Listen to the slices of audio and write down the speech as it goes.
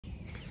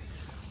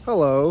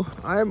Hello,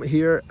 I'm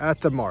here at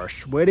the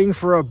marsh waiting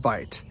for a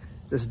bite.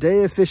 This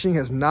day of fishing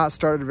has not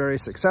started very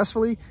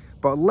successfully,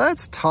 but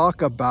let's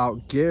talk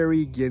about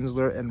Gary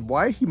Gensler and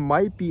why he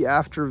might be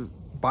after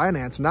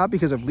Binance, not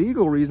because of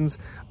legal reasons,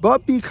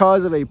 but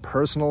because of a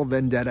personal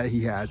vendetta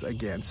he has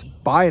against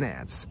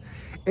Binance.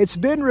 It's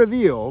been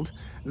revealed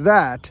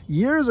that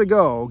years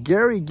ago,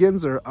 Gary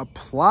Gensler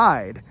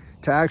applied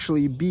to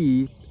actually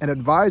be an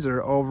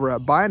advisor over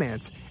at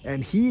Binance,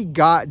 and he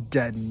got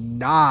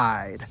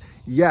denied.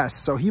 Yes,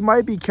 so he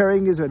might be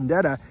carrying his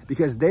vendetta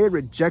because they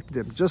rejected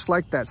him. Just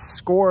like that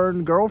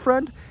scorned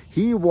girlfriend,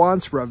 he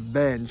wants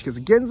revenge because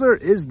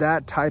Gensler is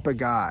that type of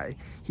guy.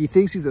 He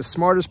thinks he's the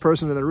smartest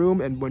person in the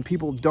room, and when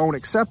people don't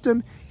accept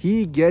him,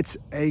 he gets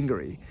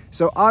angry.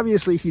 So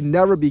obviously, he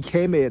never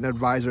became an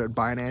advisor at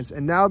Binance,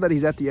 and now that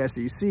he's at the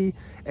SEC,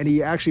 and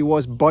he actually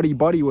was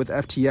buddy-buddy with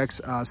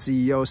FTX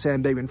CEO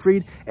Sam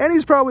Bankman-Fried, and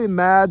he's probably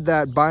mad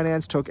that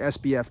Binance took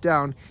SBF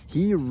down,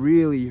 he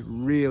really,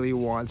 really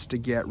wants to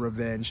get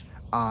revenge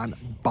on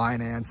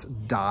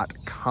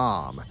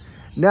Binance.com.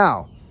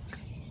 Now,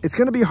 it's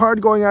going to be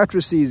hard going after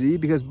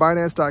CZ because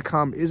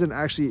Binance.com isn't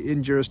actually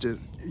in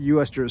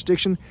U.S.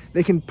 jurisdiction.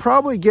 They can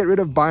probably get rid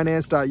of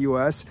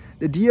Binance.us.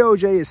 The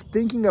DOJ is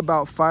thinking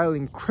about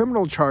filing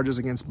criminal charges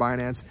against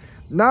Binance.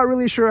 Not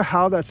really sure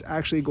how that's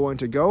actually going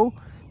to go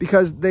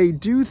because they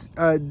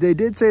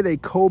did say they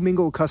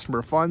commingle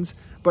customer funds,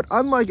 but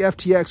unlike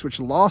FTX, which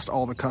lost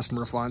all the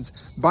customer funds,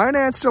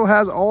 Binance still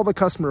has all the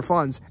customer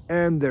funds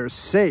and they're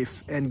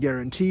safe and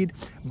guaranteed.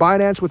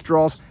 Binance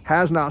withdrawals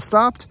has not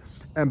stopped,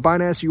 and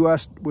Binance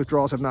US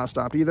withdrawals have not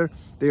stopped either.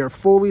 They are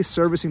fully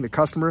servicing the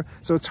customer,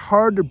 so it's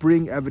hard to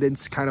bring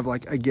evidence kind of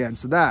like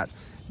against that,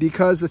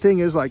 because the thing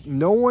is, like,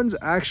 no one's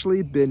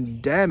actually been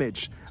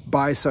damaged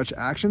by such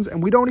actions,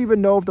 and we don't even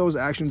know if those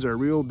actions are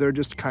real. They're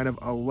just kind of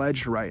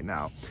alleged right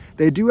now.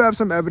 They do have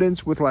some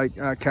evidence with like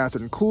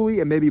Catherine Cooley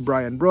and maybe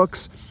Brian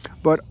Brooks,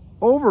 but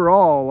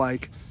overall,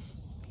 like,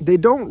 they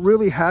don't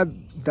really have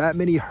that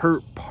many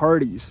hurt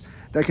parties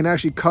that can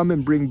actually come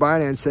and bring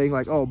Binance saying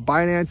like, oh,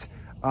 Binance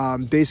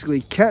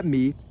basically kept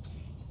me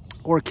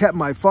or kept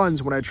my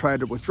funds when I tried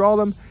to withdraw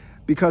them,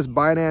 because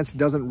Binance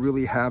doesn't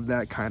really have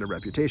that kind of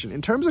reputation.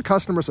 In terms of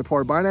customer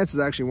support, Binance is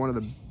actually one of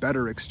the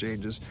better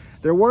exchanges.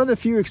 They're one of the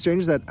few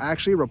exchanges that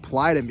actually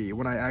reply to me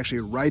when I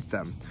actually write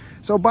them.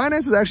 So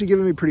Binance is actually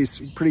giving me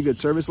pretty good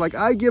service. Like,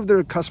 I give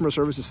their customer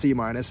service a C-,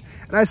 and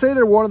I say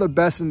they're one of the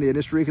best in the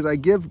industry because I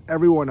give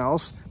everyone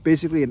else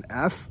basically an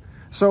F.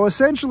 So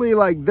essentially,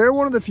 like, they're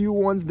one of the few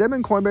ones, them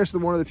and Coinbase are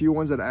one of the few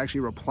ones that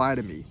actually reply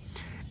to me.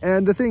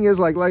 And the thing is,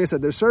 like I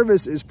said, their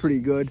service is pretty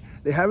good.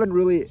 They haven't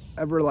really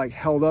ever like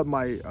held up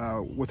my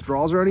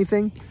withdrawals or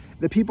anything.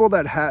 The people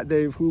that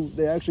who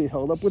they actually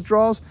held up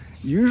withdrawals,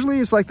 usually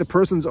it's like the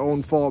person's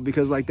own fault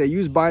because like they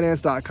use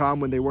Binance.com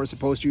when they weren't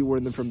supposed to,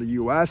 when they're from the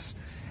US,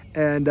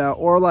 and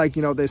or like,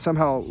 you know, they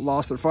somehow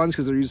lost their funds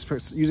because they're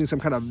using some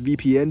kind of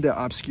VPN to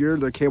obscure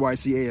their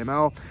KYC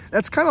AML.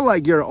 That's kind of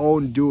like your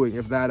own doing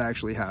if that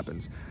actually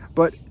happens.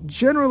 But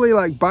generally,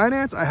 like,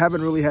 Binance, I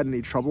haven't really had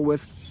any trouble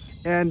with.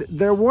 And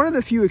they're one of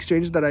the few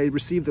exchanges that I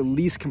receive the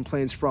least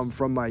complaints from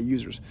my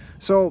users.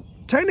 So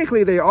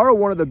technically, they are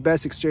one of the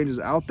best exchanges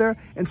out there.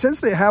 And since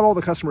they have all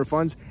the customer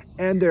funds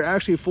and they're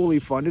actually fully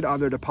funded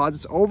on their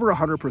deposits, over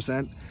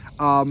 100%,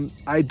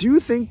 I do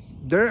think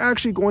they're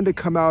actually going to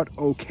come out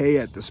okay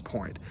at this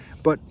point.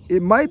 But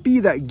it might be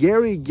that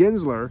Gary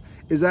Gensler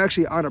is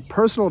actually on a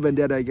personal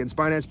vendetta against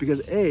Binance because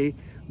A,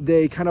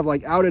 they kind of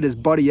like outed his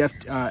buddy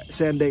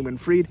Sam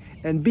Bankman-Fried,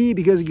 and B,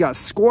 because he got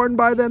scorned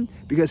by them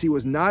because he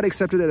was not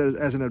accepted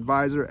as an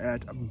advisor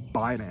at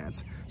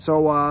Binance.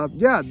 So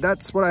yeah,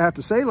 that's what I have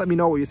to say. Let me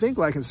know what you think.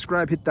 Like and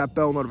subscribe, hit that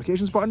bell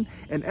notifications button.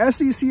 And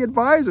SEC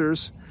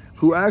advisors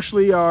who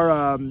actually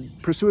are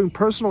pursuing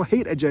personal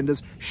hate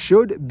agendas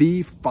should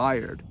be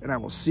fired. And I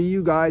will see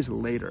you guys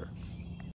later.